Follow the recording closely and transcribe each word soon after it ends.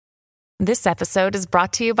This episode is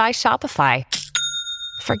brought to you by Shopify.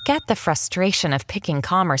 Forget the frustration of picking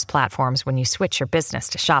commerce platforms when you switch your business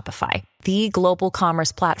to Shopify, the global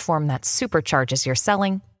commerce platform that supercharges your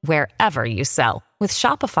selling wherever you sell. With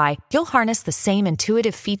Shopify, you'll harness the same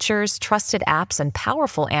intuitive features, trusted apps, and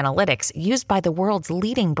powerful analytics used by the world's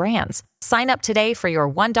leading brands. Sign up today for your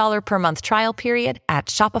 $1 per month trial period at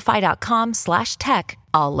shopify.com/tech,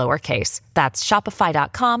 all lowercase. That's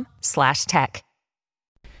shopify.com/tech.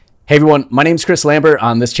 Hey everyone, my name's Chris Lambert.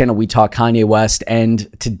 On this channel, we talk Kanye West, and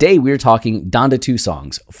today we're talking Donda 2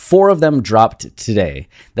 songs. 4 of them dropped today.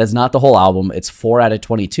 That's not the whole album. It's 4 out of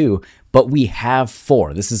 22, but we have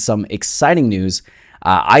 4. This is some exciting news.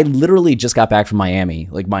 I literally just got back from Miami.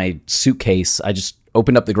 Like, my suitcase, I just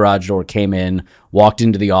opened up the garage door, came in, walked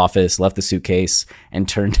into the office, left the suitcase, and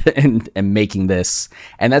turned and making this.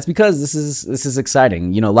 And that's because this is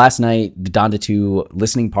exciting. You know, last night the Donda 2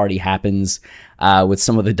 listening party happens with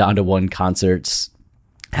some of the Donda 1 concerts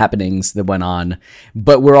happenings that went on,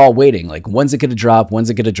 but we're all waiting, like, when's it gonna drop,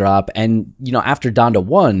 and you know, after Donda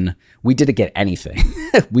 1 we didn't get anything.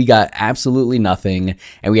 We got absolutely nothing,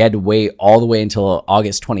 and we had to wait all the way until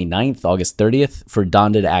August 29th, August 30th for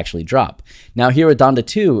Donda to actually drop. Now here with Donda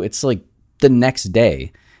 2, it's like the next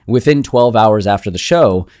day, within 12 hours after the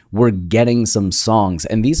show, we're getting some songs,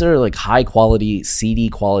 and these are like high quality CD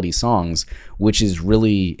quality songs, which is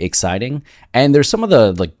really exciting. And there's some of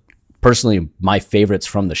the, like, personally, my favorites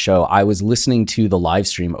from the show. I was listening to the live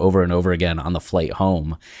stream over and over again on the flight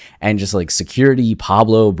home, and just like Security,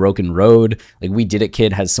 Pablo, Broken Road, like We Did It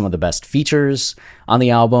Kid has some of the best features on the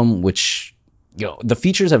album, which, you know, the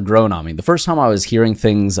features have grown on me. The first time I was hearing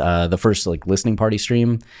things, the first like listening party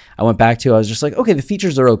stream I went back to, I was just like, okay, the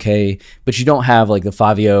features are okay, but you don't have like the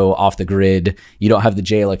Fabio Off the Grid, you don't have the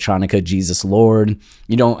J Electronica Jesus Lord,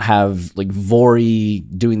 you don't have like Vori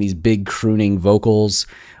doing these big crooning vocals,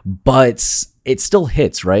 but it still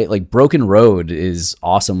hits, right? Like Broken Road is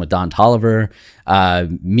awesome with Don Toliver,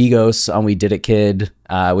 Migos on We Did It Kid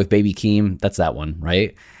with Baby Keem, that's that one,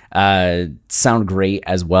 right? Sound great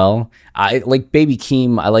as well. I like Baby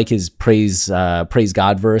Keem. I like his praise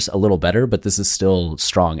God verse a little better, but this is still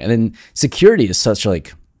strong. And then Security is such,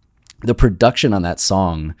 like, the production on that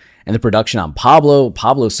song and the production on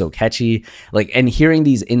Pablo's so catchy, like, and hearing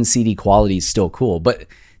these in CD quality is still cool. But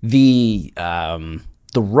the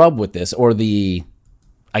rub with this, or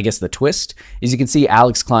I guess the twist, is you can see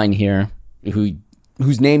Alex Klein here,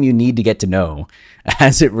 whose name you need to get to know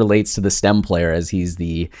as it relates to the stem player, as he's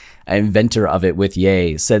the inventor of it with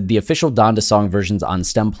Ye, said the official Donda song versions on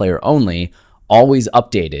stem player only, always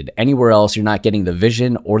updated. Anywhere else, you're not getting the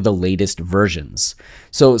vision or the latest versions.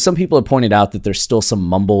 So some people have pointed out that there's still some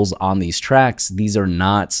mumbles on these tracks. These are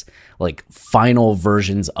not like final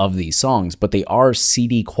versions of these songs, but they are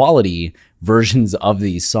CD quality versions of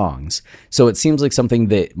these songs. So it seems like something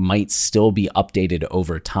that might still be updated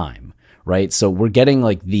over time, right? So we're getting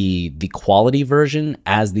like the quality version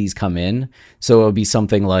as these come in. So it'll be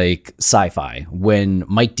something like Sci-Fi, when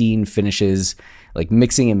Mike Dean finishes like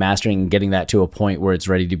mixing and mastering and getting that to a point where it's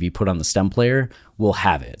ready to be put on the stem player, we'll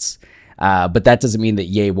have it. But that doesn't mean that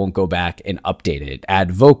Ye won't go back and update it,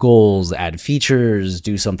 add vocals, add features,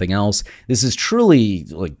 do something else. This is truly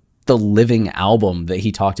like the living album that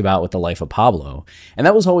he talked about with The Life of Pablo. And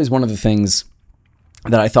that was always one of the things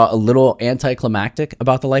that I thought a little anticlimactic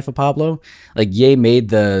about The Life of Pablo. Like, Ye made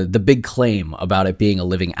the big claim about it being a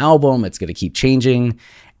living album, it's going to keep changing,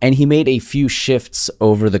 and he made a few shifts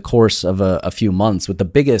over the course of a few months, with the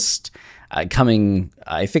biggest coming,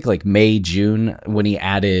 I think, like May, June, when he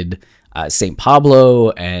added St. Pablo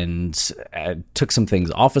and took some things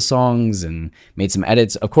off of songs and made some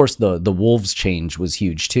edits. Of course, the Wolves change was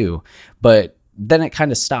huge too, but then it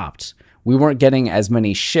kind of stopped. We weren't getting as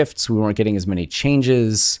many shifts. We weren't getting as many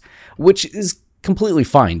changes, which is completely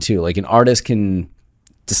fine too. Like, an artist can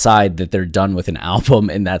decide that they're done with an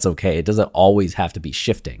album, and that's okay. It doesn't always have to be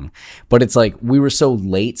shifting. But it's like we were so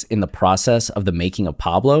late in the process of the making of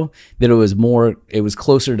Pablo that it was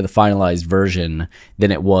closer to the finalized version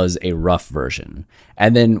than it was a rough version.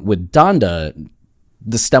 And then with Donda,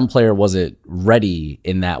 the stem player wasn't ready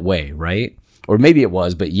in that way, right? Or maybe it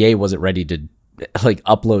was, but Ye wasn't ready to like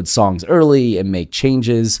upload songs early and make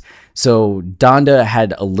changes. So Donda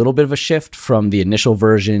had a little bit of a shift from the initial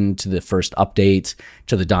version to the first update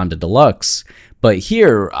to the Donda Deluxe. But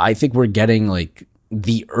here, I think we're getting like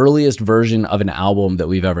the earliest version of an album that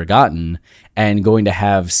we've ever gotten, and going to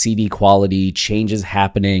have CD quality changes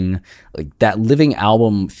happening. Like that living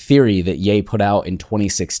album theory that Ye put out in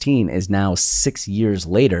 2016 is now 6 years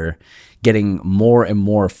later getting more and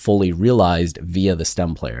more fully realized via the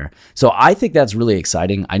stem player. So I think that's really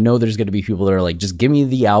exciting. I know there's going to be people that are like, just give me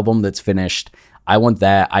the album that's finished. I want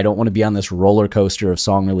that. I don't want to be on this roller coaster of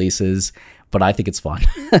song releases, but I think it's fun.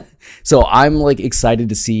 So I'm like excited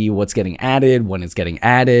to see what's getting added, when it's getting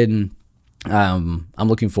added. I'm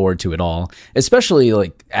looking forward to it all, especially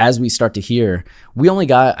like as we start to hear, we only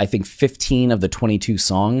got, I think, 15 of the 22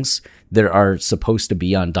 songs that are supposed to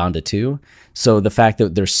be on Donda 2. So the fact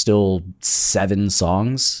that there's still 7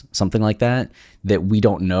 songs, something like that, that we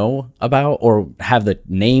don't know about or have the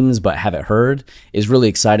names but haven't heard is really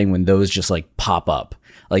exciting when those just like pop up.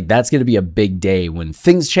 Like that's going to be a big day when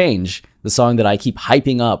things change. The song that I keep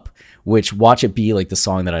hyping up, which watch it be like the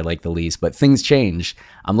song that I like the least, but things change.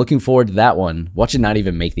 I'm looking forward to that one. Watch it not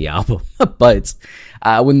even make the album. But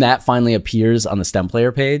when that finally appears on the stem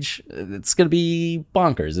player page, it's going to be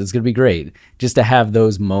bonkers. It's going to be great just to have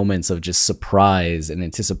those moments of just surprise and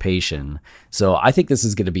anticipation. So I think this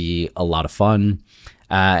is going to be a lot of fun.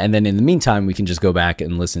 And then in the meantime, we can just go back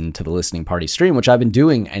and listen to the listening party stream, which I've been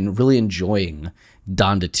doing and really enjoying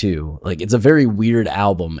Donda 2. Like it's a very weird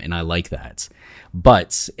album and I like that.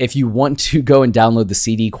 But if you want to go and download the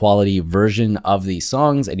CD quality version of these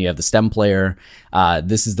songs and you have the stem player,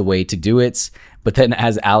 this is the way to do it. But then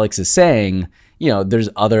as Alex is saying, you know, there's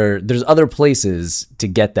other places to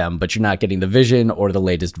get them, but you're not getting the Vision or the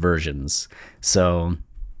latest versions. So,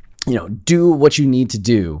 you know, do what you need to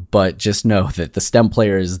do, but just know that the stem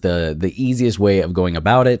player is the easiest way of going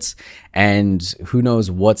about it. And who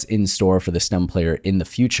knows what's in store for the stem player in the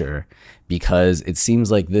future, because it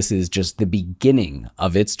seems like this is just the beginning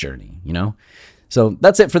of its journey, you know? So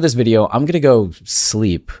that's it for this video. I'm going to go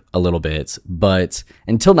sleep a little bit, but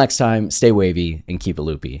until next time, stay wavy and keep it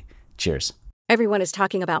loopy. Cheers. Everyone is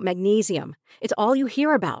talking about magnesium. It's all you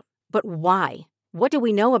hear about. But why? What do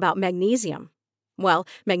we know about magnesium? Well,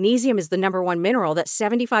 magnesium is the #1 mineral that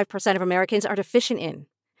 75% of Americans are deficient in.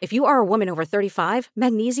 If you are a woman over 35,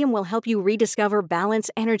 magnesium will help you rediscover balance,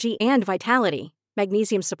 energy, and vitality.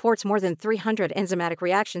 Magnesium supports more than 300 enzymatic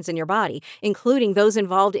reactions in your body, including those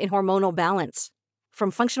involved in hormonal balance.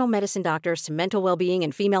 From functional medicine doctors to mental well-being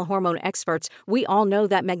and female hormone experts, we all know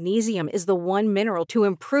that magnesium is the one mineral to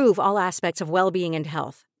improve all aspects of well-being and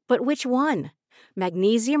health. But which one?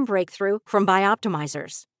 Magnesium Breakthrough from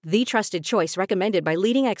Bioptimizers, the trusted choice recommended by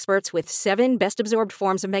leading experts with 7 best-absorbed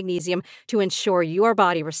forms of magnesium to ensure your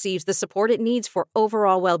body receives the support it needs for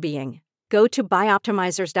overall well-being. Go to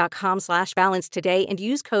bioptimizers.com/balance today and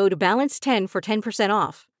use code BALANCE10 for 10%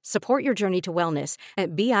 off. Support your journey to wellness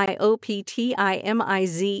at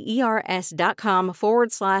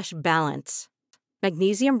bioptimizers.com/balance.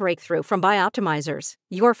 Magnesium Breakthrough from Bioptimizers,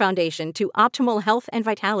 your foundation to optimal health and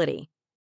vitality.